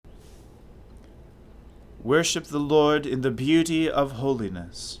Worship the Lord in the beauty of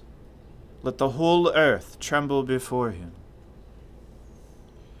holiness. Let the whole earth tremble before him.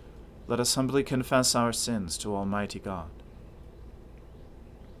 Let us humbly confess our sins to Almighty God.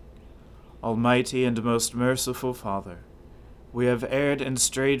 Almighty and most merciful Father, we have erred and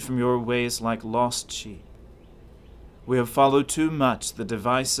strayed from your ways like lost sheep. We have followed too much the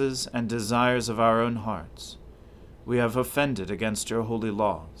devices and desires of our own hearts. We have offended against your holy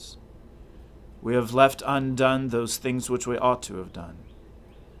laws. We have left undone those things which we ought to have done,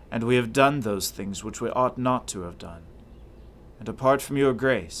 and we have done those things which we ought not to have done. And apart from your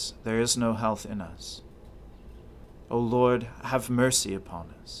grace, there is no health in us. O Lord, have mercy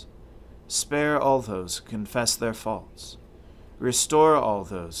upon us. Spare all those who confess their faults. Restore all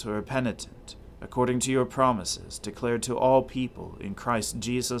those who are penitent, according to your promises declared to all people in Christ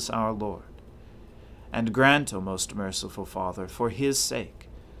Jesus our Lord. And grant, O most merciful Father, for his sake,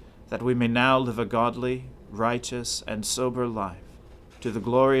 that we may now live a godly, righteous, and sober life, to the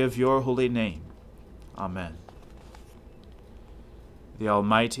glory of your holy name. Amen. The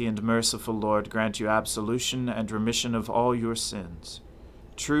Almighty and merciful Lord grant you absolution and remission of all your sins,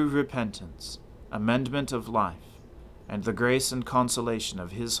 true repentance, amendment of life, and the grace and consolation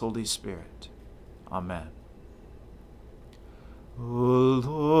of his Holy Spirit. Amen. O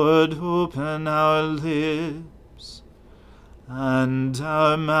Lord, open our lips, and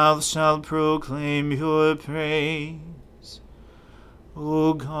our mouth shall proclaim your praise.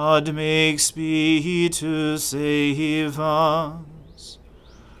 O God, make speed to save us.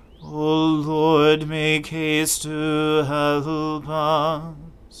 O Lord, make haste to help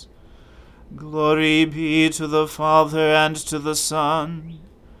us. Glory be to the Father, and to the Son,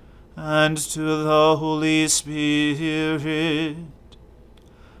 and to the Holy Spirit,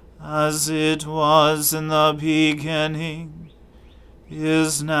 as it was in the beginning,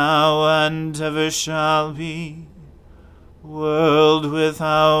 is now, and ever shall be, world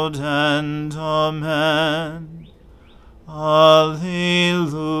without end. Amen. Alleluia.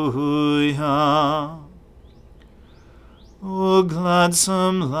 O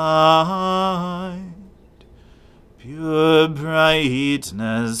gladsome light, pure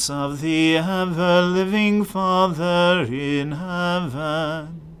brightness of the ever-living Father in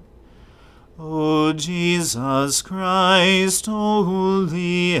heaven, O Jesus Christ,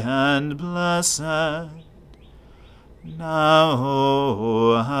 holy and blessed,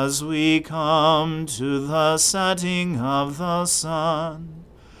 now as we come to the setting of the sun,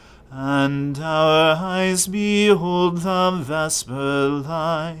 and our eyes behold the vesper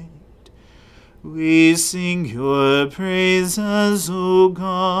light, we sing your praises, O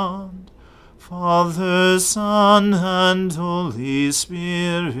God, Father, Son, and Holy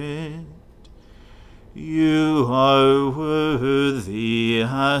Spirit. You are worthy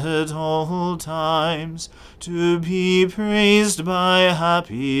at all times to be praised by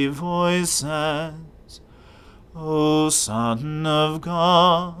happy voices, O Son of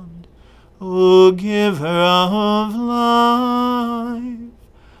God, O Giver of life,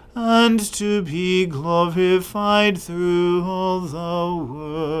 and to be glorified through all the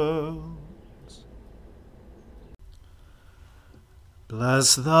worlds.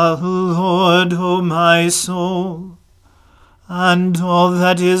 Bless the Lord, O my soul, and all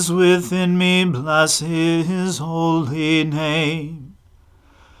that is within me, bless his holy name.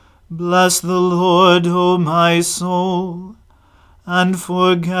 Bless the Lord, O my soul, and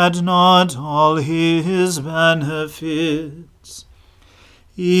forget not all his benefits.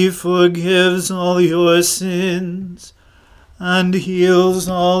 He forgives all your sins, and heals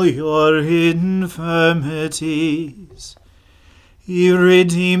all your infirmities. He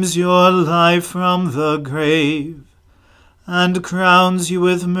redeems your life from the grave, and crowns you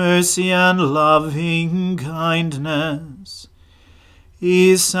with mercy and loving kindness.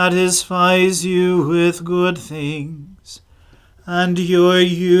 He satisfies you with good things, and your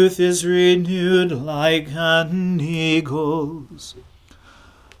youth is renewed like an eagle's.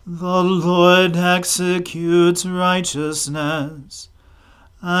 The Lord executes righteousness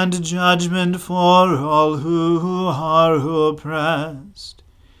and judgment for all who are oppressed.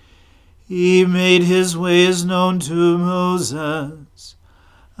 He made his ways known to Moses,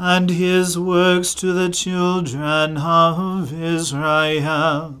 and his works to the children of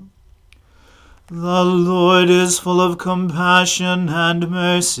Israel. The Lord is full of compassion and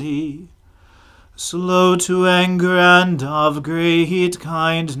mercy, slow to anger, and of great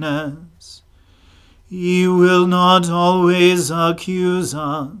kindness. He will not always accuse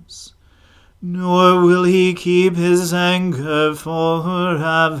us, nor will he keep his anger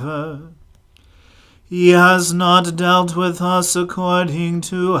forever. He has not dealt with us according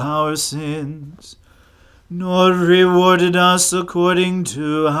to our sins, nor rewarded us according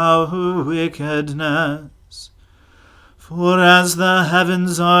to our wickedness. For as the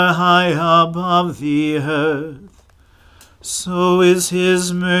heavens are high above the earth, so is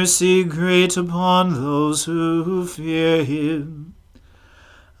his mercy great upon those who fear him.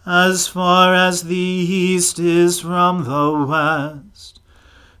 As far as the east is from the west,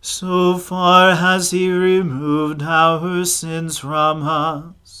 so far has he removed our sins from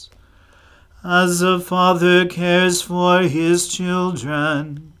us. As a father cares for his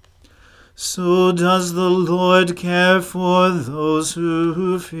children, so does the Lord care for those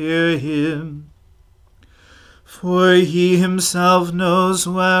who fear him. For he himself knows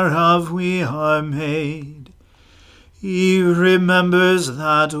whereof we are made. He remembers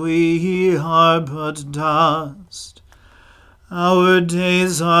that we are but dust. Our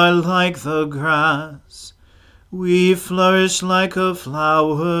days are like the grass. We flourish like a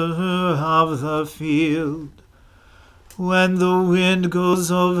flower of the field. When the wind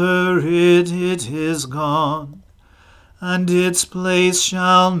goes over it, it is gone, and its place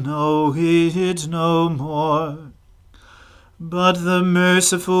shall know it no more. But the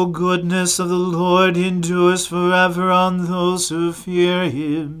merciful goodness of the Lord endures forever on those who fear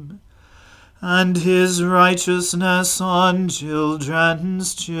him, and his righteousness on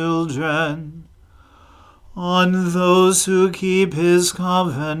children's children, on those who keep his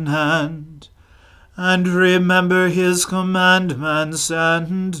covenant, and remember his commandments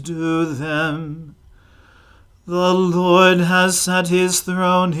and do them. The Lord has set his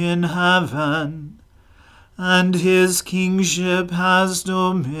throne in heaven, and his kingship has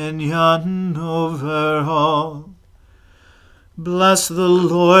dominion over all. Bless the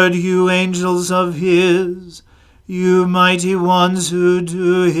Lord, you angels of his, you mighty ones who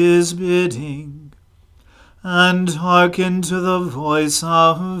do his bidding, and hearken to the voice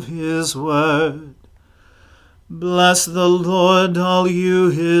of his word. Bless the Lord, all you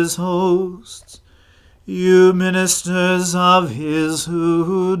his hosts, you ministers of his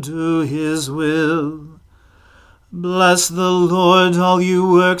who do his will. Bless the Lord, all you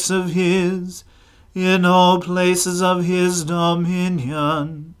works of his, in all places of his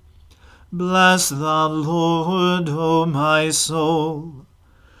dominion. Bless the Lord, O my soul.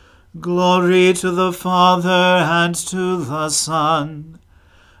 Glory to the Father, and to the Son,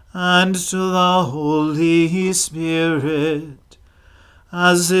 and to the Holy Spirit,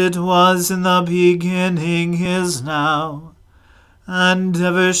 as it was in the beginning, is now, and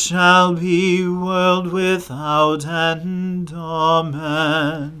ever shall be, world without end.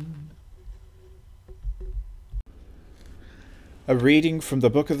 Amen. A reading from the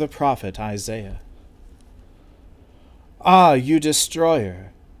book of the prophet Isaiah. Ah, you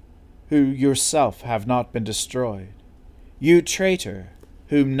destroyer, who yourself have not been destroyed, you traitor,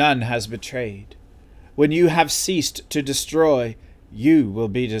 whom none has betrayed. When you have ceased to destroy, you will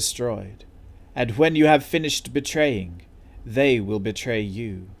be destroyed, and when you have finished betraying, they will betray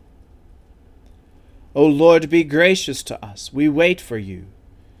you. O Lord, be gracious to us, we wait for you.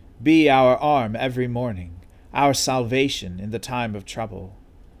 Be our arm every morning, our salvation in the time of trouble.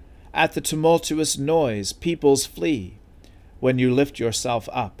 At the tumultuous noise, peoples flee. When you lift yourself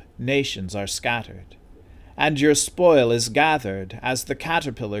up, nations are scattered. And your spoil is gathered as the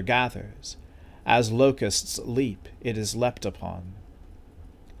caterpillar gathers. As locusts leap, it is leapt upon.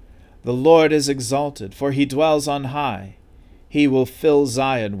 The Lord is exalted, for he dwells on high. He will fill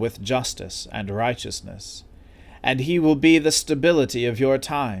Zion with justice and righteousness, and he will be the stability of your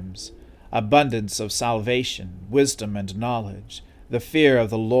times, abundance of salvation, wisdom and knowledge. The fear of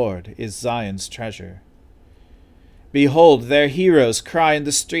the Lord is Zion's treasure. Behold, their heroes cry in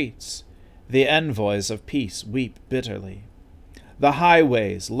the streets. The envoys of peace weep bitterly. The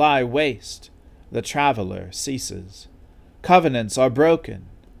highways lie waste. The traveler ceases. Covenants are broken.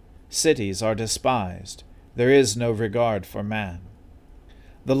 Cities are despised. There is no regard for man.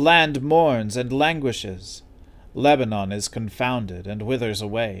 The land mourns and languishes. Lebanon is confounded and withers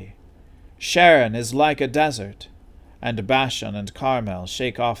away. Sharon is like a desert, and Bashan and Carmel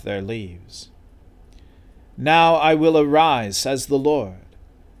shake off their leaves. Now I will arise, says the Lord.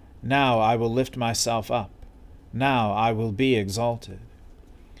 Now I will lift myself up. Now I will be exalted.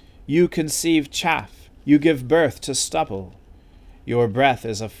 You conceive chaff, you give birth to stubble. Your breath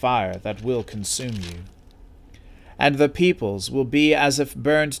is a fire that will consume you. And the peoples will be as if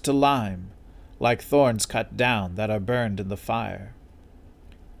burned to lime, like thorns cut down that are burned in the fire.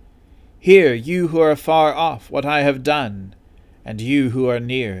 Hear, you who are far off, what I have done, and you who are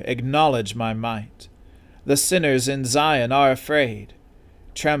near, acknowledge my might. The sinners in Zion are afraid.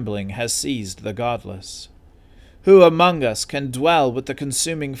 Trembling has seized the godless. Who among us can dwell with the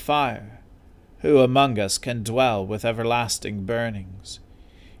consuming fire? Who among us can dwell with everlasting burnings?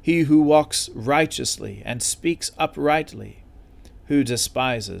 He who walks righteously and speaks uprightly, who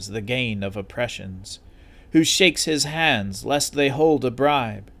despises the gain of oppressions, who shakes his hands lest they hold a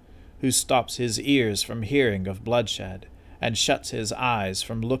bribe, who stops his ears from hearing of bloodshed, and shuts his eyes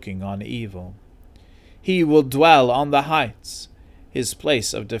from looking on evil. He will dwell on the heights. His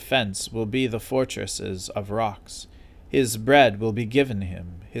place of defense will be the fortresses of rocks. His bread will be given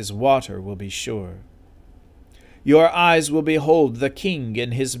him, his water will be sure. Your eyes will behold the king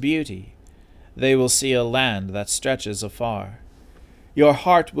in his beauty. They will see a land that stretches afar. Your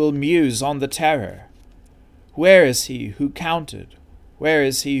heart will muse on the terror. Where is he who counted? Where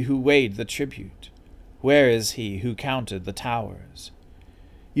is he who weighed the tribute? Where is he who counted the towers?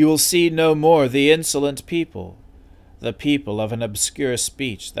 You will see no more the insolent people, the people of an obscure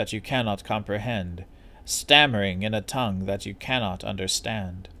speech that you cannot comprehend, stammering in a tongue that you cannot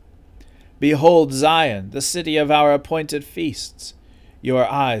understand. Behold Zion, the city of our appointed feasts. Your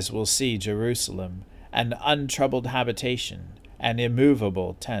eyes will see Jerusalem, an untroubled habitation, an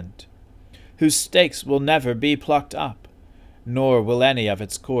immovable tent, whose stakes will never be plucked up, nor will any of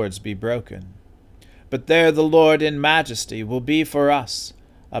its cords be broken. But there the Lord in majesty will be for us,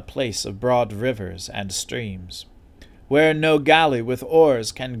 a place of broad rivers and streams, where no galley with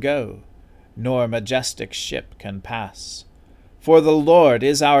oars can go, nor majestic ship can pass. For the Lord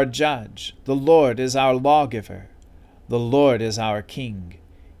is our judge, the Lord is our lawgiver, the Lord is our king,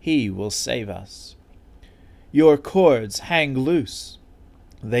 he will save us. Your cords hang loose.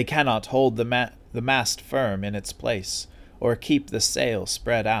 They cannot hold the mast firm in its place, or keep the sail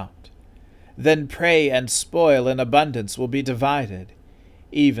spread out. Then prey and spoil in abundance will be divided.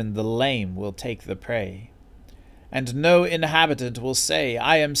 Even the lame will take the prey. And no inhabitant will say,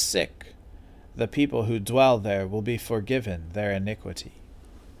 I am sick. The people who dwell there will be forgiven their iniquity.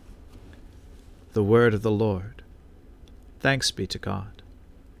 The word of the Lord. Thanks be to God.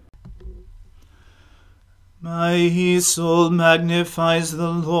 My soul magnifies the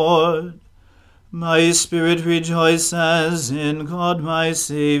Lord. My spirit rejoices in God my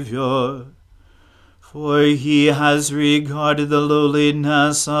Saviour. For he has regarded the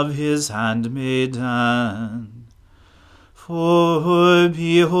lowliness of his handmaiden. For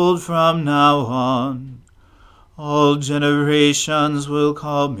behold, from now on, all generations will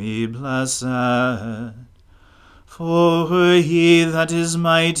call me blessed. For he that is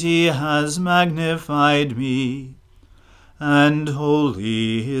mighty has magnified me, and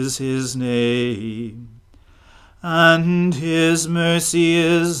holy is his name. And his mercy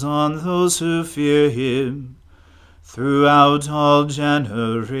is on those who fear him throughout all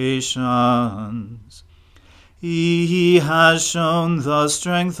generations. He has shown the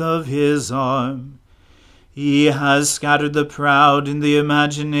strength of his arm. He has scattered the proud in the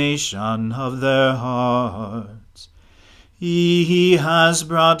imagination of their hearts. He has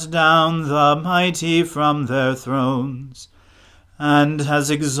brought down the mighty from their thrones, and has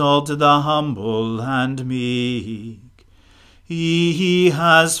exalted the humble and meek. He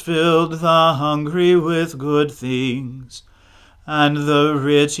has filled the hungry with good things, and the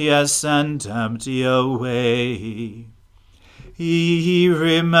rich he has sent empty away. He,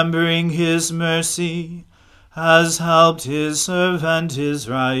 remembering his mercy, has helped his servant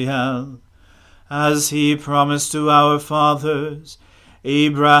Israel, as he promised to our fathers,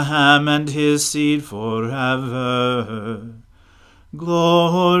 Abraham and his seed forever.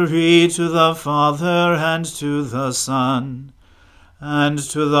 Glory to the Father, and to the Son, and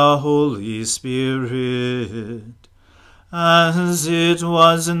to the Holy Spirit, as it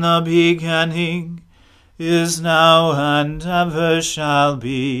was in the beginning, is now, and ever shall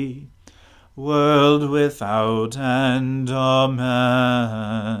be, world without end.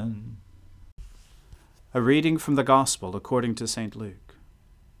 Amen. A reading from the Gospel according to St. Luke.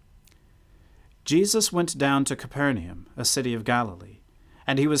 Jesus went down to Capernaum, a city of Galilee,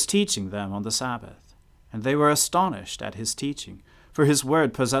 and he was teaching them on the Sabbath. And they were astonished at his teaching, for his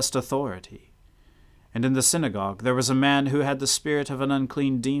word possessed authority. And in the synagogue there was a man who had the spirit of an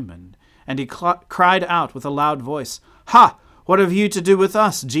unclean demon, and he cried out with a loud voice, Ha! What have you to do with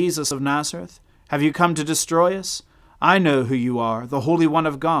us, Jesus of Nazareth? Have you come to destroy us? I know who you are, the Holy One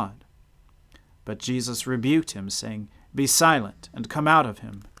of God. But Jesus rebuked him, saying, Be silent, and come out of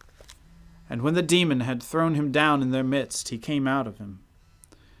him. And when the demon had thrown him down in their midst, he came out of him,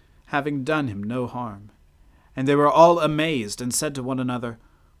 having done him no harm. And they were all amazed, and said to one another,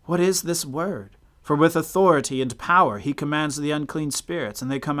 What is this word? For with authority and power he commands the unclean spirits, and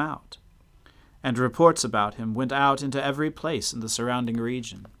they come out. And reports about him went out into every place in the surrounding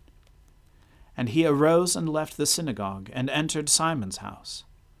region. And he arose and left the synagogue, and entered Simon's house.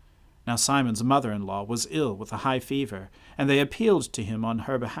 Now Simon's mother-in-law was ill with a high fever, and they appealed to him on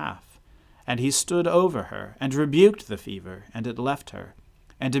her behalf. And he stood over her, and rebuked the fever, and it left her.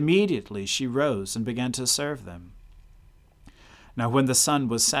 And immediately she rose and began to serve them. Now when the sun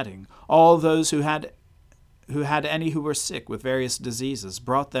was setting, all those who had any who were sick with various diseases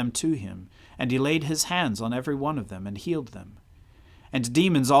brought them to him, and he laid his hands on every one of them and healed them. And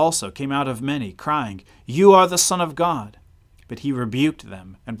demons also came out of many, crying, "You are the Son of God." But he rebuked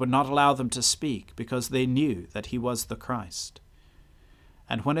them, and would not allow them to speak, because they knew that he was the Christ.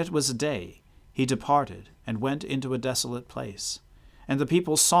 And when it was day, he departed, and went into a desolate place. And the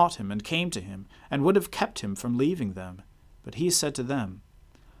people sought him, and came to him, and would have kept him from leaving them. But he said to them,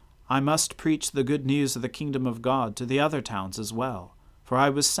 "I must preach the good news of the kingdom of God to the other towns as well, for I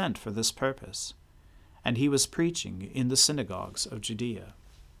was sent for this purpose." And he was preaching in the synagogues of Judea.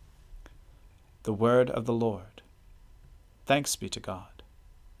 The word of the Lord. Thanks be to God.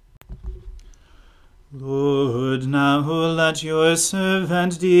 Lord, now let your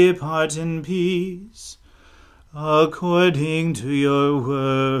servant depart in peace, according to your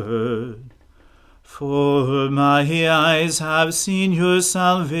word. For my eyes have seen your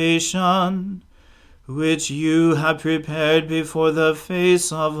salvation, which you have prepared before the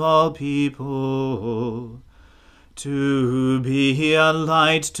face of all people, to be a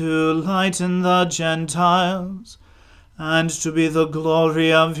light to lighten the Gentiles, and to be the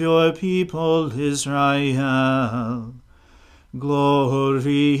glory of your people Israel.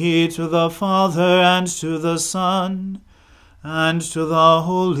 Glory to the Father, and to the Son, and to the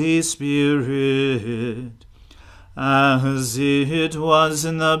Holy Spirit, as it was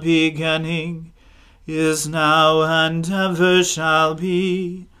in the beginning, is now, and ever shall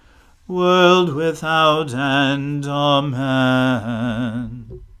be, world without end. Amen.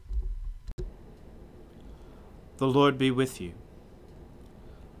 The Lord be with you.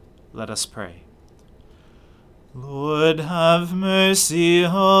 Let us pray. Lord, have mercy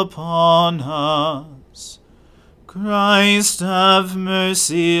upon us. Christ, have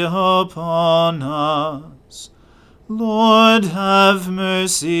mercy upon us. Lord, have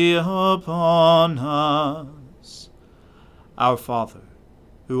mercy upon us. Our Father,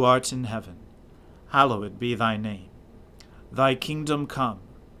 who art in heaven, hallowed be thy name. Thy kingdom come,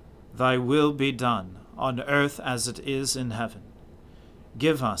 thy will be done, on earth as it is in heaven.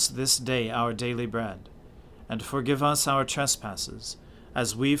 Give us this day our daily bread, and forgive us our trespasses,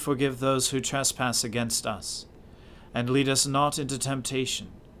 as we forgive those who trespass against us. And lead us not into temptation,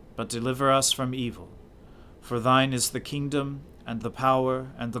 but deliver us from evil. For thine is the kingdom, and the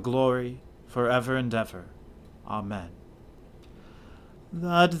power, and the glory, forever and ever. Amen.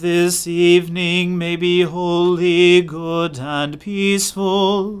 That this evening may be holy, good, and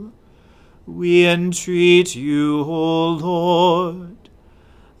peaceful, we entreat you, O Lord,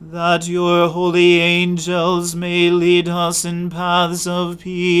 that your holy angels may lead us in paths of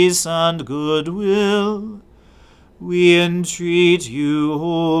peace and goodwill. We entreat you,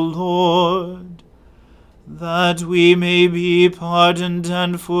 O Lord, that we may be pardoned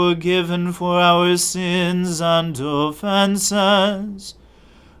and forgiven for our sins and offenses.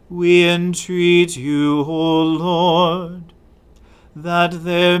 We entreat you, O Lord, that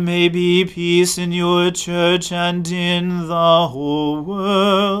there may be peace in your church and in the whole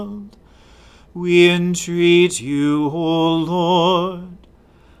world. We entreat you, O Lord,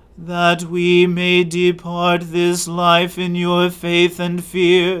 that we may depart this life in your faith and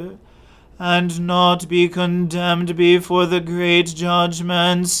fear, and not be condemned before the great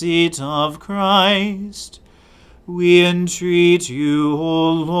judgment seat of Christ. We entreat you,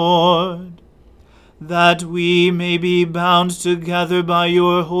 O Lord, that we may be bound together by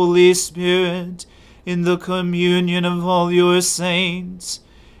your Holy Spirit in the communion of all your saints,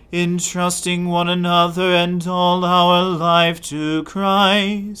 entrusting one another and all our life to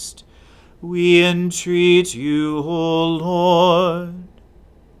Christ. We entreat you, O Lord.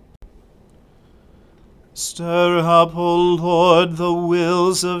 Stir up, O Lord, the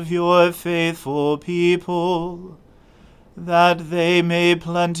wills of your faithful people, that they may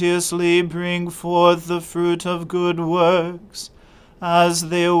plenteously bring forth the fruit of good works, as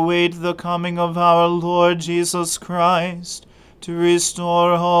they await the coming of our Lord Jesus Christ, to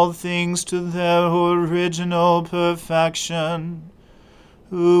restore all things to their original perfection,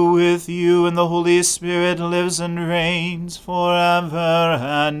 who with you and the Holy Spirit lives and reigns forever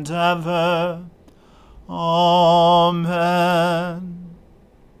and ever. Amen.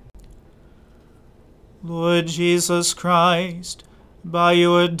 Lord Jesus Christ, by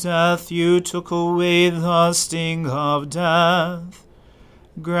your death you took away the sting of death.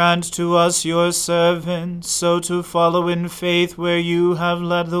 Grant to us, your servants, so to follow in faith where you have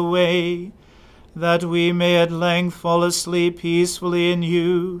led the way, that we may at length fall asleep peacefully in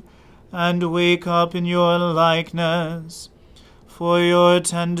you, and wake up in your likeness. For your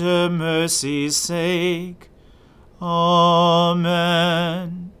tender mercy's sake.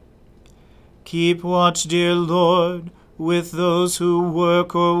 Amen. Keep watch, dear Lord, with those who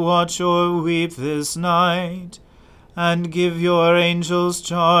work or watch or weep this night, and give your angels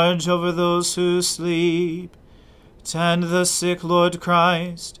charge over those who sleep. Tend the sick, Lord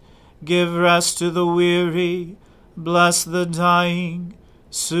Christ. Give rest to the weary. Bless the dying.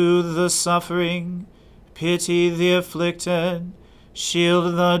 Soothe the suffering. Pity the afflicted.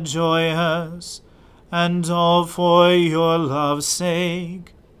 Shield the joyous. And all for your love's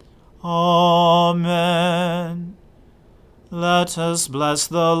sake. Amen. Let us bless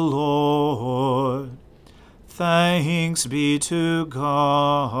the Lord. Thanks be to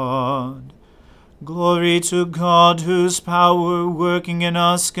God. Glory to God, whose power working in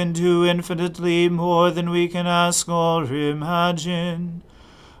us can do infinitely more than we can ask or imagine.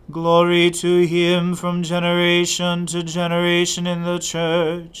 Glory to him from generation to generation in the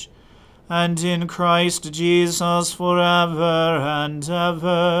church, and in Christ Jesus forever and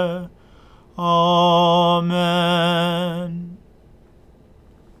ever. Amen.